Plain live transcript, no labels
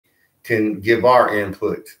can give our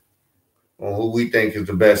input on who we think is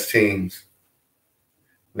the best teams.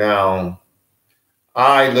 Now,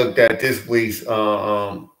 I looked at this week's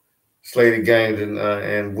slated games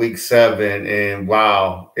in week 7, and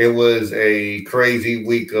wow, it was a crazy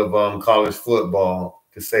week of college football,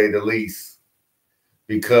 to say the least,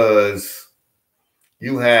 because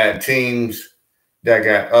you had teams that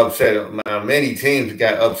got upset. Many teams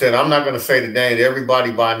got upset. I'm not going to say the names.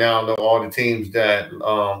 Everybody by now know all the teams that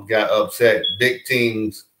got upset. Big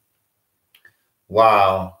teams.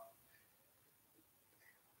 Wow.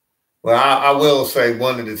 Well, I will say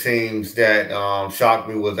one of the teams that shocked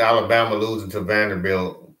me was Alabama losing to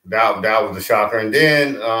Vanderbilt. That was a shocker. And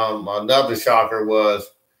then another shocker was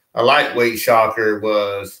a lightweight shocker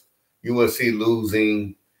was USC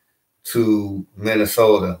losing to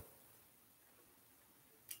Minnesota.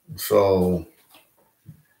 So,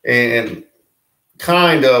 and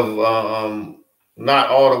kind of not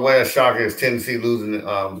all the way as shocking as Tennessee losing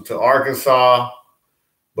to Arkansas,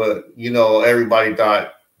 but everybody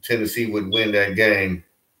thought Tennessee would win that game.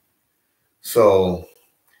 So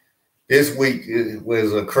this week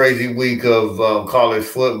was a crazy week of college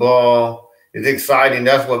football. It's exciting.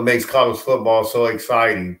 That's what makes college football so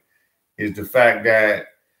exciting, is the fact that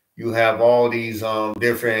you have all these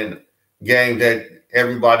different games that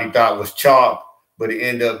everybody thought was chalk, but it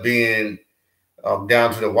ended up being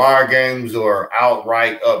down to the wire games or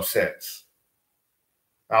outright upsets.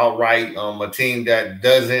 Outright, a team that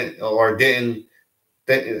doesn't or didn't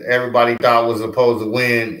everybody thought was supposed to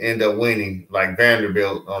win, end up winning, like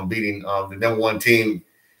Vanderbilt beating the #1 team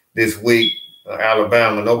this week,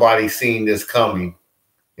 Alabama. Nobody seen this coming,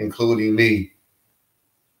 including me.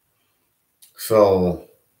 So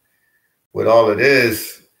with all of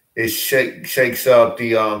this, it shakes up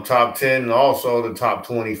the top 10 and also the top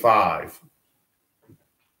 25.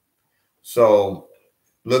 So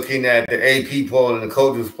looking at the AP poll and the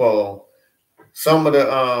coaches poll, some of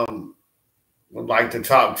the like the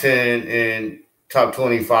top 10 and top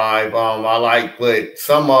 25. I like what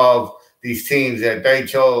some of these teams that they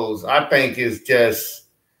chose. I think is just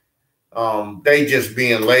they just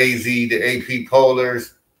being lazy, the AP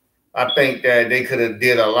pollers. I think that they could have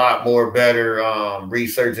did a lot more better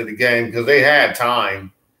research of the game, because they had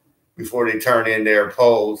time before they turn in their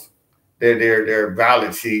polls, their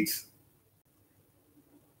ballot sheets.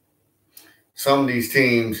 Some of these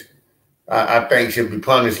teams, I think, should be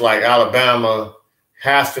punished. Like Alabama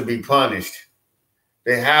has to be punished.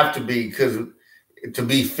 They have to be, because to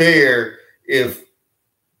be fair, if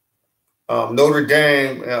Notre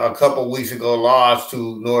Dame a couple of weeks ago lost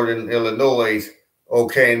to Northern Illinois,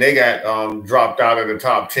 okay, and they got dropped out of the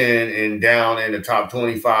top 10 and down in the top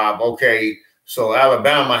 25. Okay, so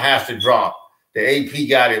Alabama has to drop. The AP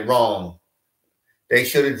got it wrong. They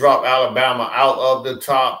should have dropped Alabama out of the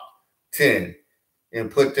top 10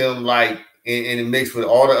 and put them like in the mix with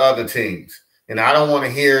all the other teams. And I don't want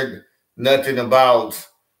to hear nothing about,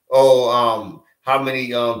 how many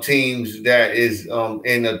teams that is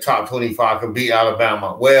in the top 25 can beat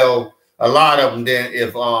Alabama. Well, a lot of them then,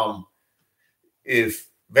 if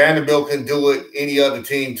Vanderbilt can do it, any other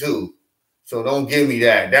team too. So don't give me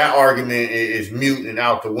that. That argument is mute and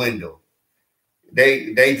out the window.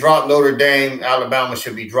 They dropped Notre Dame. Alabama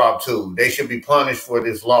should be dropped too. They should be punished for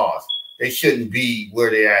this loss. They shouldn't be where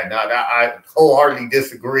they at. Now, I wholeheartedly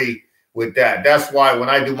disagree with that. That's why when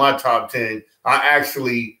I do my top 10, I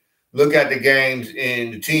actually look at the games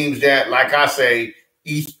and the teams that, like I say,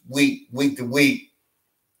 each week to week,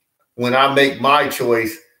 when I make my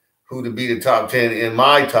choice who to be the top 10 in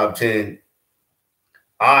my top 10,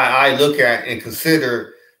 I look at and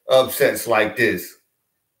consider upsets like this.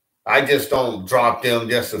 I just don't drop them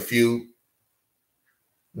just a few.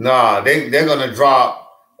 Nah, they're going to drop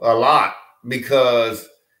a lot, because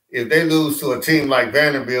if they lose to a team like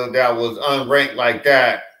Vanderbilt that was unranked like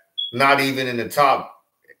that, not even in the top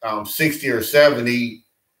 60 or 70,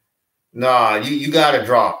 nah, you got to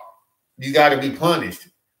drop. You got to be punished,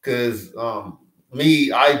 because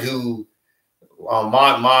I do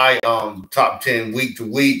my top 10 week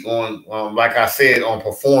to week on, like I said, on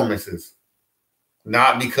performances,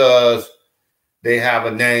 not because they have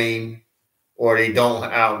a name or they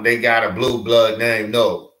don't they got a blue blood name.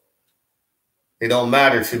 No, it don't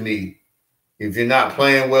matter to me. If you're not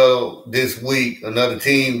playing well this week, another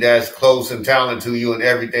team that's close in talent to you and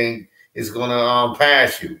everything is going to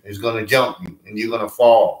pass you. It's going to jump you, and you're going to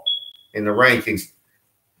fall in the rankings.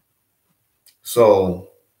 So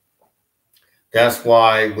that's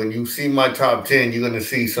why when you see my top 10, you're going to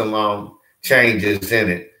see some changes in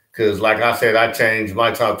it. Because like I said, I change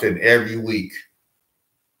my top 10 every week.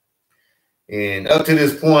 And up to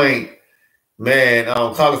this point, Man,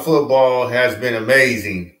 college football has been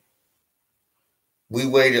amazing. We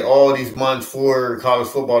waited all these months for college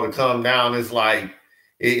football to come down. It's like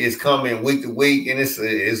it's coming week to week, and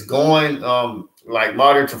it's going like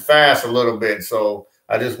moderate to fast a little bit. So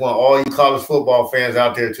I just want all you college football fans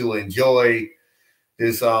out there to enjoy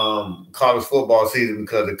this college football season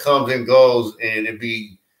because it comes and goes, and it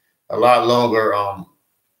be a lot longer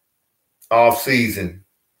off season.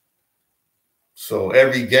 So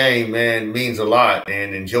every game, man, means a lot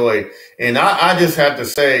and enjoy it. And I just have to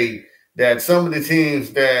say that some of the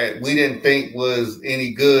teams that we didn't think was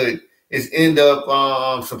any good is end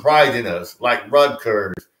up surprising us, like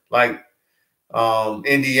Rutgers, like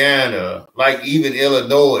Indiana, like even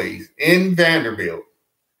Illinois, in Vanderbilt,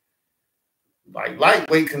 like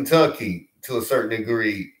lightweight Kentucky to a certain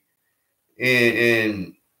degree,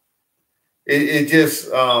 and it just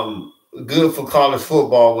good for college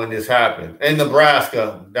football when this happens. And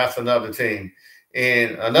Nebraska, that's another team.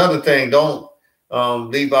 And another thing, don't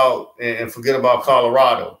leave out and forget about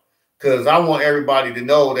Colorado. Because I want everybody to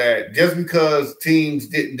know that just because teams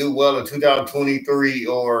didn't do well in 2023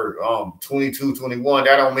 or 22, 21,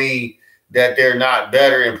 that don't mean that they're not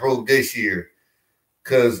better, improved this year.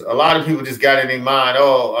 Because a lot of people just got in their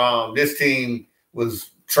mind, this team was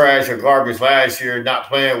trash or garbage last year, not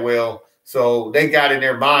playing well. So they got in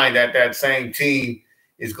their mind that that same team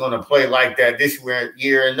is going to play like that this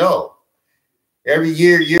year. And no, every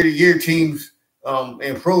year to year, teams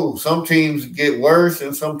improve. Some teams get worse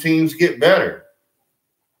and some teams get better.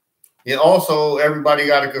 And also, everybody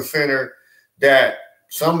got to consider that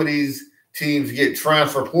some of these teams get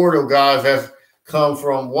transfer portal guys that's come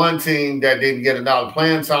from one team that didn't get enough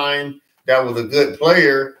playing time, that was a good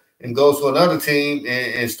player, and goes to another team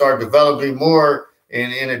and start developing more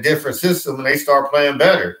in a different system, and they start playing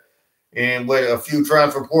better. And with a few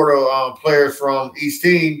transfer portal players from each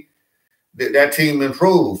team, that team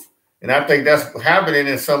improved. And I think that's happening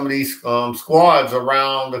in some of these squads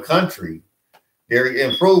around the country. They're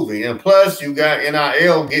improving. And plus, you got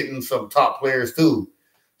NIL getting some top players too.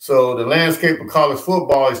 So the landscape of college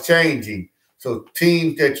football is changing. So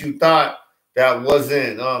teams that you thought that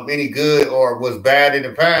wasn't any good or was bad in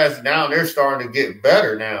the past, now they're starting to get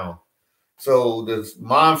better now. So the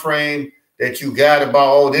mind frame that you got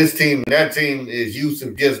about, this team and that team is used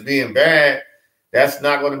to just being bad, that's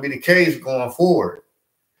not going to be the case going forward.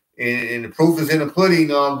 And the proof is in the pudding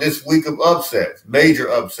this week of upsets, major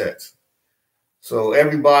upsets. So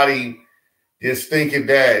everybody just thinking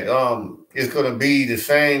that it's going to be the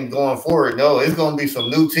same going forward. No, it's going to be some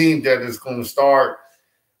new teams that is going to start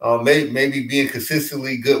maybe being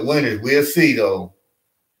consistently good winners. We'll see, though.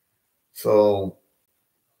 So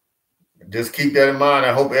just keep that in mind.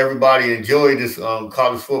 I hope everybody enjoyed this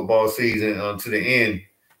college football season to the end.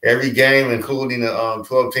 Every game, including the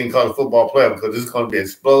 12-team college football playoff, because it's going to be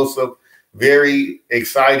explosive, very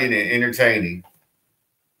exciting, and entertaining.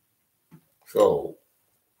 So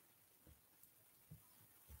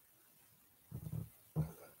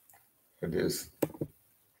I just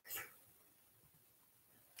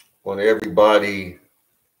want everybody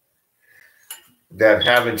that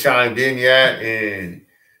haven't chimed in yet and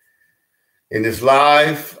in this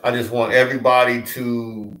live, I just want everybody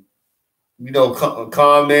to,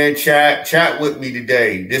 comment, chat with me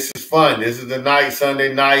today. This is fun. This is the night,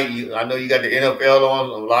 Sunday night. I know you got the NFL on.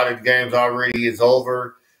 A lot of the games already is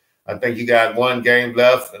over. I think you got one game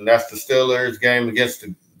left, and that's the Steelers game against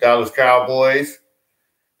the Dallas Cowboys.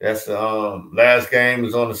 That's the last game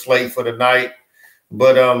is on the slate for the night.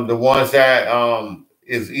 But the ones that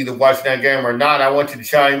is either watching that game or not, I want you to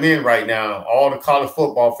chime in right now. All the college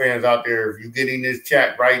football fans out there, if you're getting this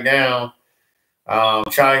chat right now,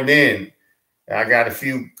 chime in. I got a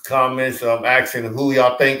few comments asking who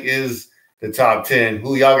y'all think is the top 10.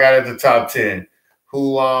 Who y'all got at the top 10?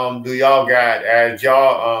 Who do y'all got as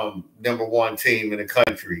y'all number one team in the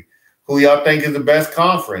country? Who y'all think is the best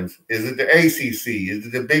conference? Is it the ACC? Is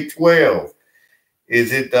it the Big 12?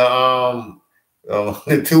 Is it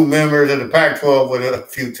the two members of the Pac-12 with a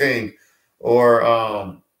few teams?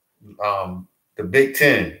 Or the Big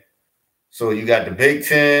 10? So you got the Big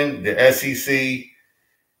 10, the SEC,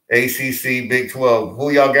 ACC, Big 12. Who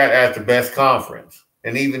y'all got as the best conference?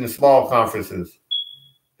 And even the small conferences,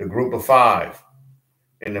 the Group of Five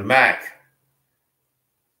and the MAC.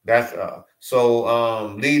 That's so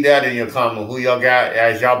leave that in your comment. Who y'all got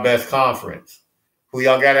as y'all best conference? Who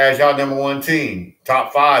y'all got as y'all number one team?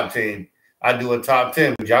 Top 5 team. I do a top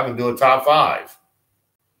 10, but y'all can do a top 5.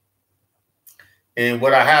 And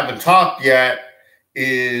what I haven't talked yet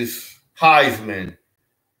is Heisman.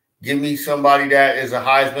 give me somebody that is a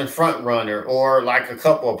Heisman front runner, or like a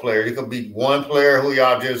couple of players. It could be one player who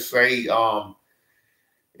y'all just say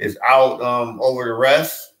is out over the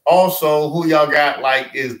rest. Also, who y'all got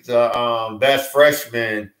like is the best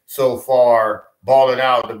freshman so far balling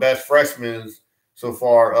out, the best freshmen so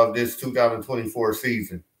far of this 2024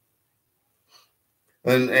 season.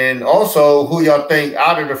 And also, who y'all think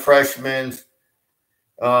out of the freshmen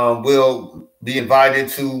will be invited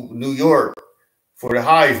to New York for the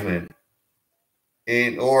Heisman,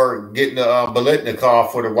 and or getting the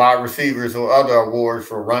Biletnikoff for the wide receivers or other awards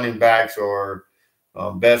for running backs or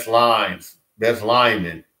best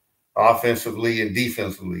linemen, offensively and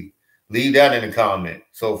defensively. Leave that in the comment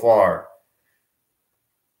so far.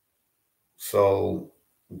 So,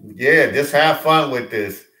 yeah, just have fun with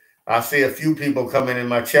this. I see a few people coming in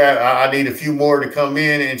my chat. I need a few more to come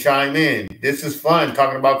in and chime in. This is fun,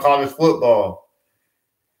 talking about college football.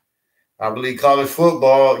 I believe college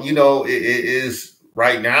football, it is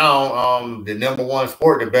right now the number one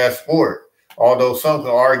sport, the best sport. Although some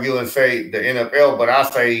can argue and say the NFL, but I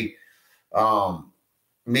say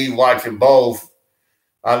me watching both,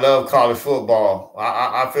 I love college football.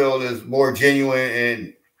 I feel it's more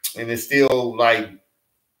genuine and it's still like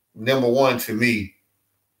number one to me.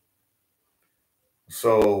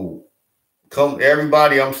 So come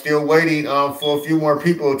everybody, I'm still waiting for a few more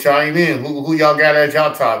people to chime in. Who y'all got as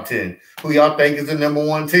y'all top 10? Who y'all think is the number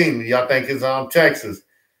one team? Y'all think is Texas?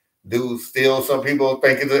 Do still some people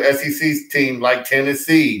think it's an SEC team like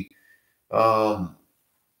Tennessee,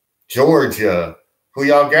 Georgia? Who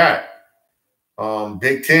y'all got?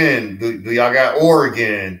 Big Ten. Do y'all got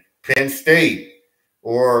Oregon, Penn State,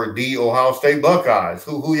 or the Ohio State Buckeyes?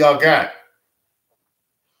 Who y'all got?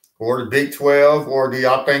 Or the Big 12, or do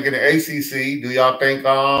y'all think in the ACC? Do y'all think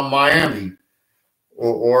Miami,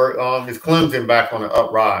 or is Clemson back on the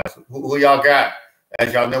uprise? Who y'all got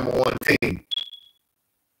as y'all number one team?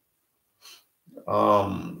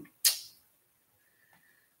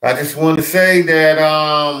 I just want to say that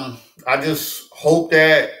I just hope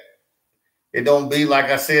that it don't be like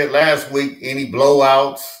I said last week, any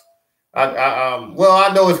blowouts. Well,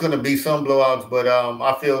 I know it's going to be some blowouts, but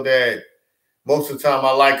I feel that most of the time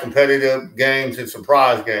I like competitive games and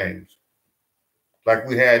surprise games like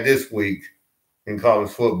we had this week in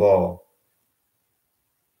college football.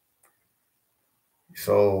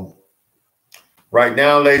 So right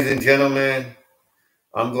now, ladies and gentlemen,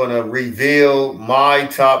 I'm going to reveal my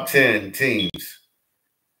top 10 teams.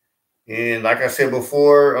 And like I said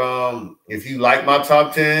before, if you like my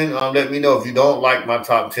top 10, let me know. If you don't like my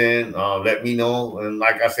top 10, let me know. And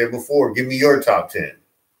like I said before, give me your top 10.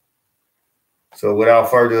 So without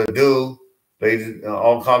further ado, ladies,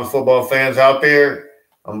 all college football fans out there,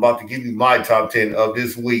 I'm about to give you my top 10 of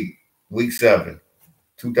this week, week 7,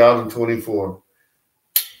 2024.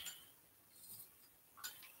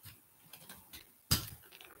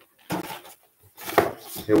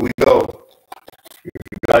 Here we go. If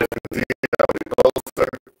you guys can see it a bit closer.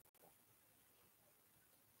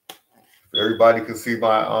 Everybody can see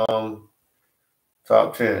my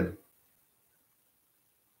top 10.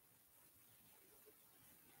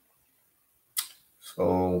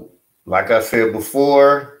 So, like I said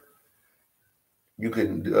before, you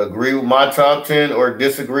can agree with my top 10 or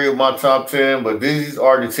disagree with my top 10, but these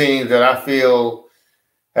are the teams that I feel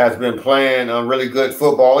has been playing really good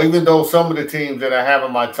football. Even though some of the teams that I have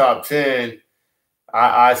in my top 10,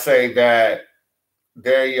 I say that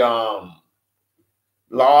they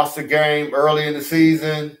lost a game early in the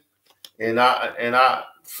season, and I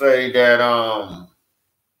say that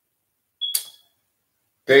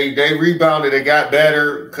they rebounded, they got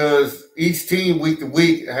better because each team week to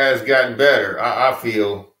week has gotten better, I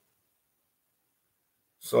feel.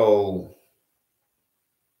 So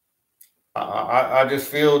I just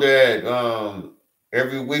feel that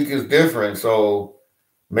every week is different. So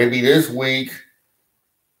maybe this week,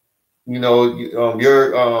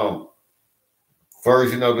 your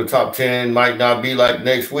version of the top 10 might not be like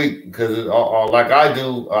next week because like I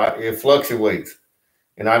do, it fluctuates.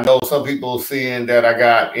 And I know some people seeing that I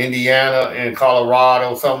got Indiana and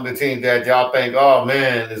Colorado, some of the teams that y'all think, oh,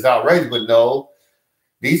 man, it's outrageous. But no,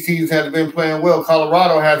 these teams have been playing well.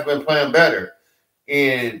 Colorado has been playing better.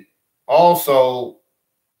 And also,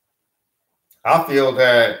 I feel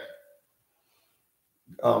that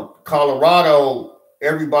Colorado,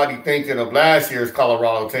 everybody thinking of last year's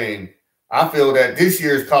Colorado team, I feel that this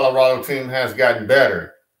year's Colorado team has gotten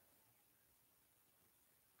better.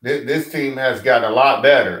 This team has gotten a lot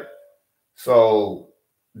better. So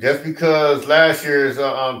just because last year's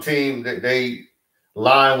team, they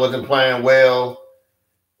line wasn't playing well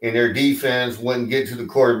and their defense wouldn't get to the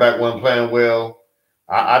quarterback, wasn't playing well,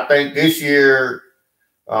 I think this year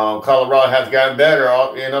Colorado has gotten better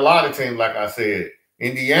in a lot of teams, like I said.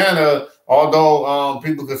 Indiana, although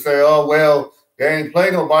people could say, oh, well, they ain't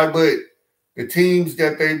played nobody, but the teams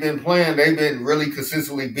that they've been playing, they've been really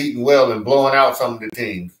consistently beating well and blowing out some of the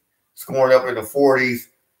teams, scoring up in the 40s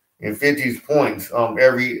and 50s points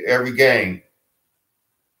every game.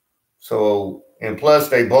 So, and plus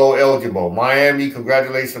they bowl eligible. Miami,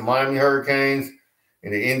 congratulations, Miami Hurricanes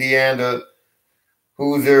and the Indiana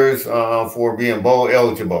Hoosiers for being bowl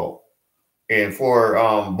eligible. And for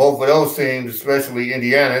both of those teams, especially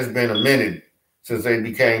Indiana, it's been a minute since they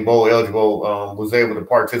became bowl eligible, was able to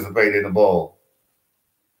participate in the bowl.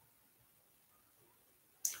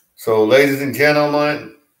 So, ladies and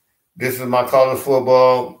gentlemen, this is my college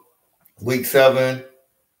football Week 7,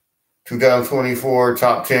 2024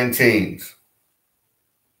 top 10 teams.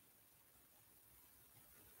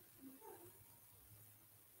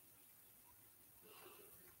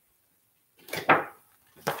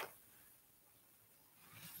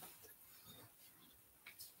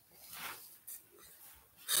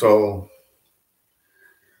 So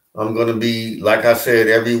I'm going to be, like I said,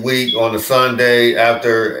 every week on a Sunday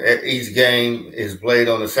after each game is played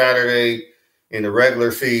on a Saturday in the regular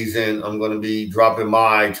season. I'm going to be dropping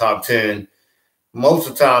my top 10. Most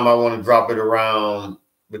of the time I want to drop it around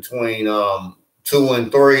between 2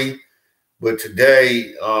 and 3. But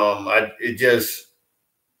today it just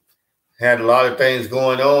had a lot of things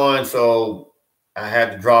going on. So I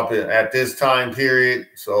had to drop it at this time period.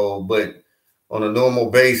 So, but on a normal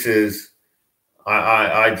basis,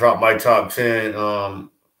 I drop my top 10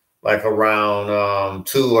 like around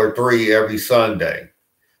 2 or 3 every Sunday.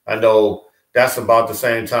 I know that's about the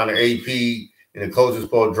same time the AP and the coaches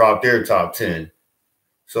poll drop their top 10.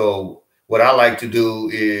 So what I like to do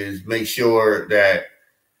is make sure that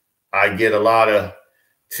I get a lot of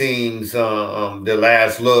teams the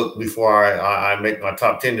last look before I make my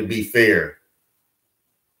top 10 to be fair.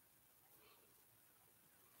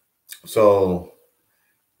 So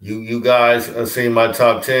you guys seen my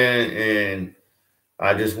top 10, and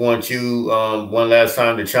I just want you one last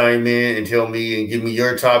time to chime in and tell me and give me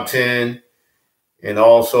your top 10, and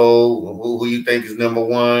also who you think is number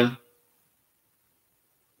 1,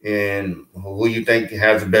 and who you think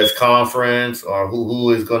has the best conference, or who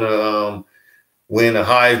is going to win a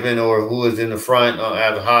Heisman, or who is in the front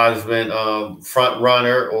as a Heisman front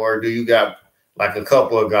runner, or do you got like a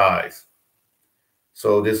couple of guys?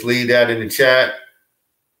 So just leave that in the chat.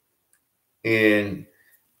 And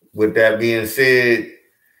with that being said,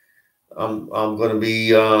 I'm going to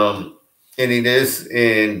be ending this,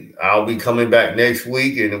 and I'll be coming back next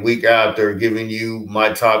week and the week after giving you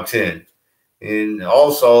my top 10. And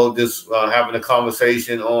also just having a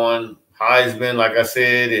conversation on Heisman, like I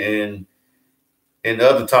said, and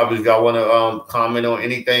other topics I want to comment on.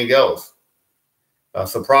 Anything else. A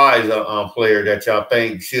surprise player that y'all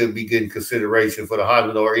think should be getting consideration for the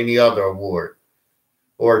Heisman or any other award.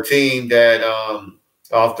 Or a team that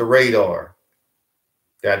off the radar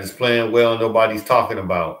that is playing well and nobody's talking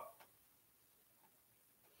about.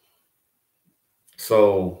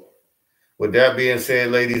 So with that being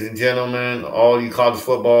said, ladies and gentlemen, all you college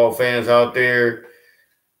football fans out there,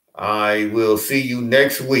 I will see you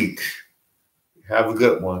next week. Have a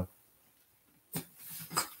good one.